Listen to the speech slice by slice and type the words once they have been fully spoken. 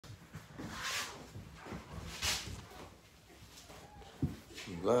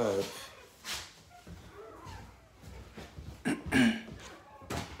live. Ain't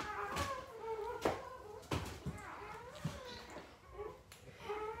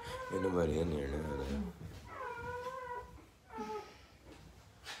nobody in there now, though.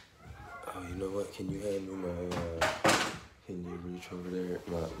 Oh, you know what? Can you hand me my, can you reach over there?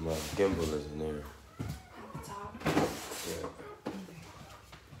 My gimbal is in there. At the top? Yeah.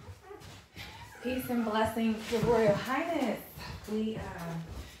 Peace and blessings, Your Royal Highness. We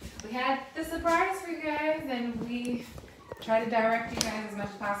had the surprise for you guys, and we try to direct you guys as much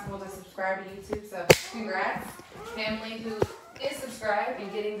as possible to subscribe to YouTube. So congrats, family who is subscribed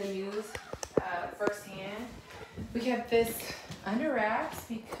and getting the news firsthand. We kept this under wraps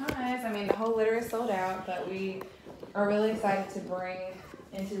because, I mean, the whole litter is sold out, but we are really excited to bring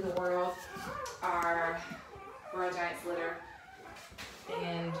into the world our Royal Giants litter.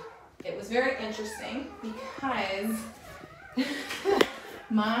 And it was very interesting because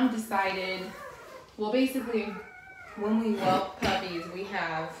Mom decided, well, basically, when we whelp puppies, we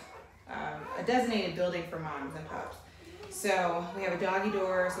have a designated building for moms and pups. So we have a doggy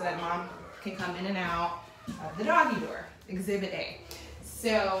door so that Mom can come in and out of the doggy door, Exhibit A.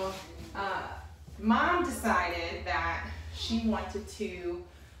 So Mom decided that she wanted to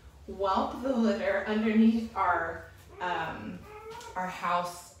whelp the litter underneath our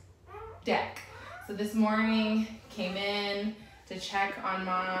house deck. So this morning came in to check on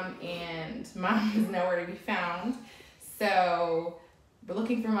Mom, and Mom is nowhere to be found. So we're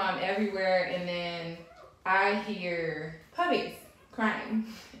looking for Mom everywhere, and then I hear puppies crying.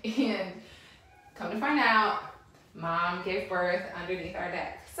 And come to find out, Mom gave birth underneath our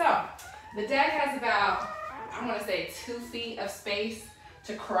deck. So the deck has about, I want to say, 2 feet of space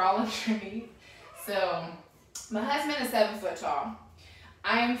to crawl underneath. So my husband is 7 foot tall.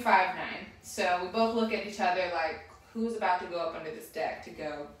 I am 5'9". So we both look at each other like, who's about to go up under this deck to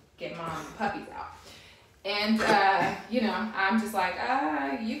go get Mom and puppies out? And, you know, I'm just like,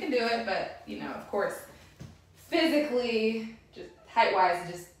 you can do it. But, you know, of course, physically, just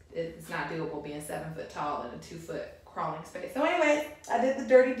height-wise, it's not doable being 7 foot tall in a 2 foot crawling space. So anyway, I did the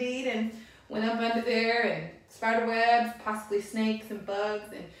dirty deed and went up under there, and spider webs, possibly snakes and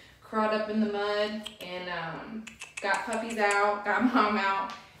bugs, and crawled up in the mud and got puppies out, got Mom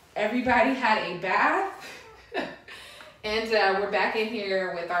out. Everybody had a bath. And we're back in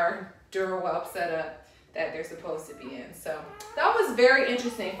here with our DuraWhelp setup that they're supposed to be in. So that was very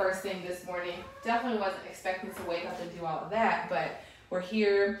interesting first thing this morning. Definitely wasn't expecting to wake up and do all of that, but we're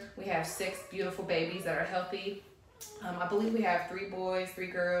here. We have 6 beautiful babies that are healthy. I believe we have 3 boys, 3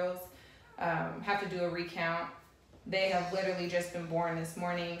 girls. Have to do a recount. They have literally just been born this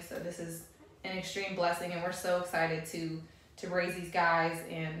morning, so this is an extreme blessing, and we're so excited to raise these guys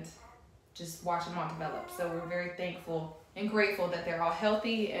and just watch them all develop. So we're very thankful and grateful that they're all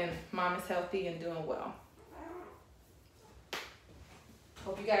healthy and Mom is healthy and doing well.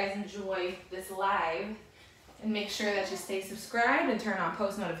 Hope you guys enjoy this live, and make sure that you stay subscribed and turn on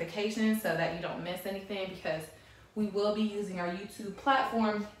post notifications so that you don't miss anything, because we will be using our YouTube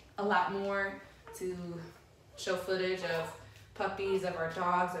platform a lot more to show footage of puppies, of our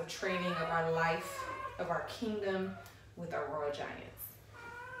dogs, of training, of our life, of our kingdom with our Royal Giants.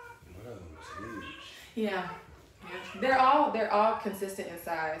 Wow, it's huge. Yeah. They're all consistent in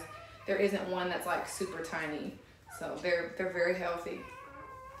size. There isn't one that's like super tiny. So they're very healthy.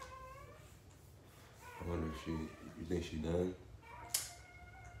 I wonder if you think she's done?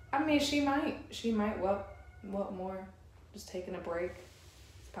 I mean, she might whelp more. Just taking a break.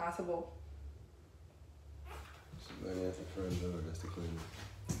 It's possible. Somebody at the front door, that's the cleaner.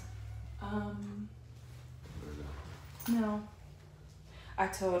 No. I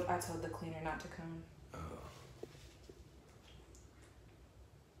told the cleaner not to come. Oh.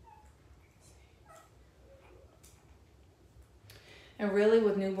 And really,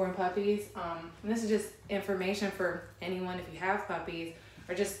 with newborn puppies, and this is just information for anyone if you have puppies,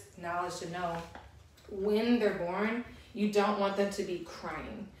 or just knowledge to know, when they're born, you don't want them to be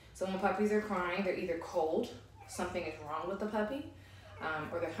crying. So when puppies are crying, they're either cold, something is wrong with the puppy,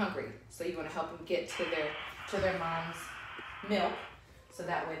 or they're hungry. So you want to help them get to their mom's milk, so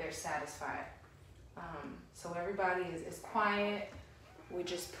that way they're satisfied. So everybody is quiet. We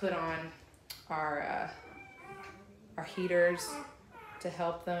just put on our heaters to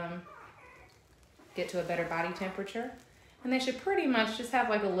help them get to a better body temperature. And they should pretty much just have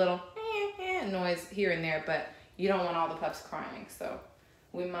like a little noise here and there, but you don't want all the pups crying. So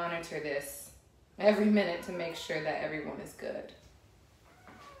we monitor this every minute to make sure that everyone is good.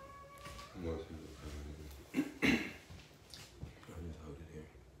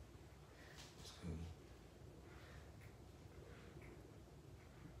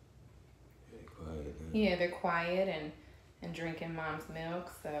 Yeah, they're quiet and drinking mom's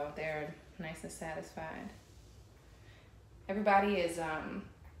milk, so they're nice and satisfied. Everybody is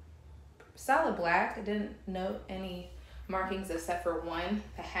solid black. I didn't note any markings except for one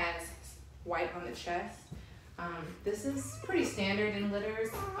that has white on the chest. This is pretty standard in litters.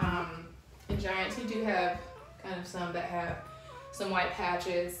 In giants, we do have kind of some that have some white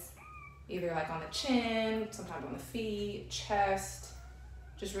patches, either like on the chin, sometimes on the feet, chest,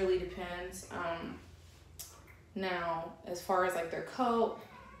 just really depends. Now, as far as like their coat,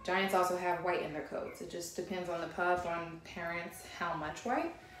 giants also have white in their coats. It just depends on the pup, on parents, how much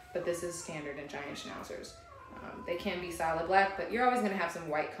white, but this is standard in giant schnauzers. They can be solid black, but you're always gonna have some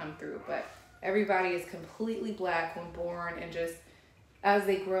white come through, but everybody is completely black when born, and just as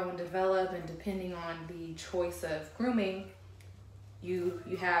they grow and develop, and depending on the choice of grooming, you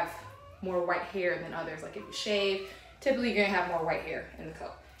have more white hair than others. Like if you shave, typically you're gonna have more white hair in the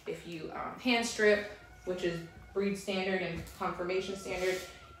coat. If you hand strip, which is breed standard and conformation standard,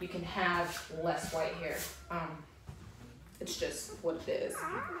 you can have less white hair. It's just what it is.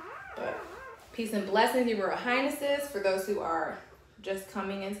 But peace and blessings, your Royal Highnesses. For those who are just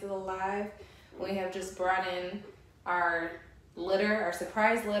coming into the live, we have just brought in our litter, our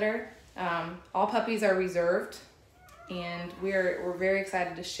surprise litter. All puppies are reserved, and we're very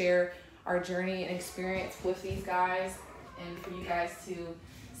excited to share our journey and experience with these guys, and for you guys to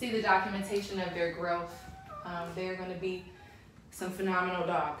see the documentation of their growth. They're going to be some phenomenal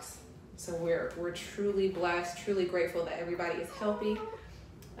dogs. So we're truly blessed, truly grateful that everybody is healthy.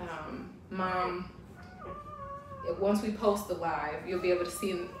 Mom, once we post the live, you'll be able to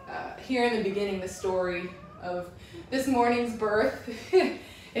see here in the beginning the story of this morning's birth.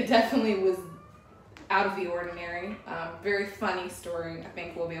 It definitely was out of the ordinary. Very funny story. I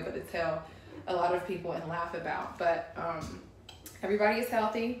think we'll be able to tell a lot of people and laugh about. But everybody is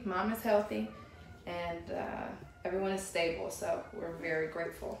healthy. Mom is healthy, and everyone is stable. So we're very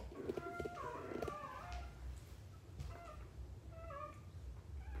grateful.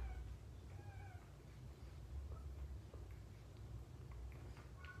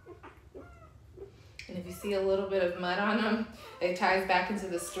 And if you see a little bit of mud on them, it ties back into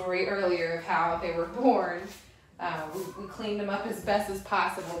the story earlier of how they were born. We cleaned them up as best as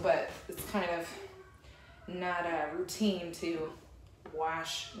possible, but it's kind of not a routine to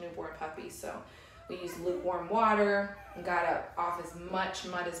wash newborn puppies. So we used lukewarm water and got off as much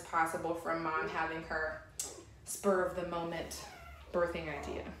mud as possible from mom having her spur of the moment birthing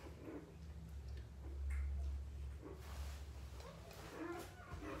idea.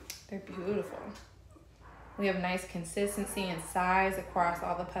 They're beautiful. We have nice consistency and size across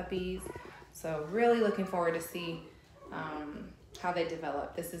all the puppies. So really looking forward to see how they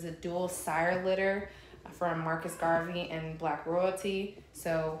develop. This is a dual sire litter from Marcus Garvey and Black Royalty.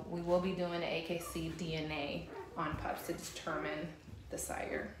 So we will be doing an AKC DNA on pups to determine the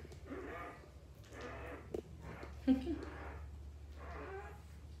sire. I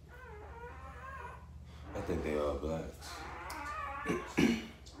think they are blacks.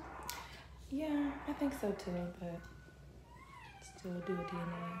 Yeah, I think so too, but still do a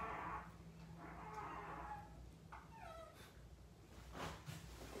DNA.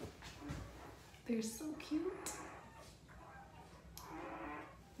 They're so cute.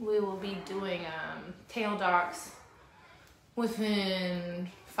 We will be doing tail docs within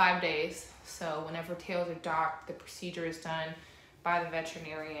 5 days. So whenever tails are docked, the procedure is done by the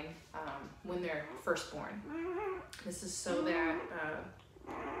veterinarian when they're first born. This is so that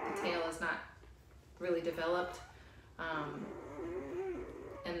the tail is not really developed,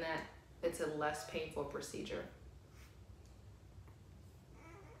 and that it's a less painful procedure.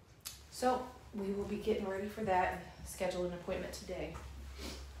 So we will be getting ready for that and schedule an appointment today.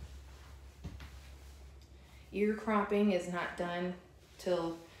 Ear cropping is not done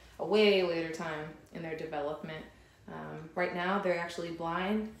till a way later time in their development. Right now they're actually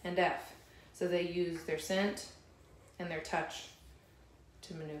blind and deaf, so they use their scent and their touch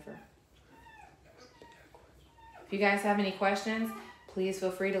to maneuver. If you guys have any questions, please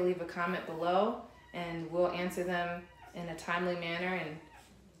feel free to leave a comment below, and we'll answer them in a timely manner and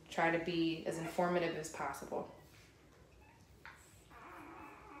try to be as informative as possible.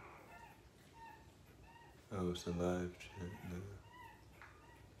 Oh, it's a live chat now.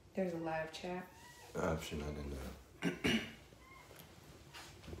 There's a live chat. Option, I didn't know.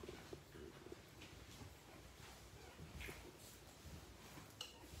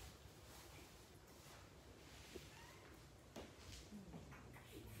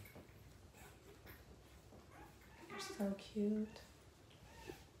 So cute.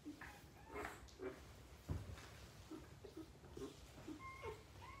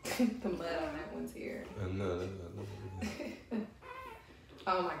 The mud on that one's here. No.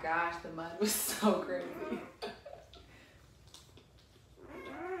 Oh my gosh, the mud was so crazy.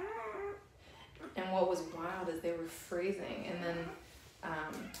 And what was wild is they were freezing, and then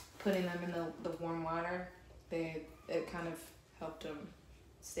putting them in the warm water, it kind of helped them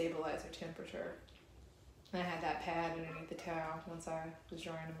stabilize their temperature. And I had that pad underneath the towel once I was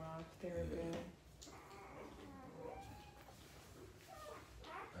drying them off. They were good.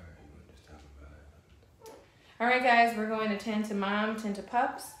 All right, guys, we're going to tend to mom, tend to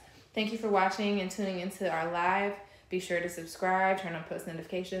pups. Thank you for watching and tuning into our live. Be sure to subscribe, turn on post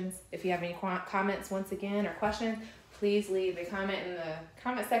notifications. If you have any comments, once again, or questions, please leave a comment in the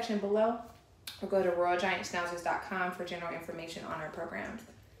comment section below, or go to royalgiantschnauzers.com for general information on our programs.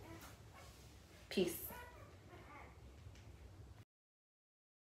 Peace.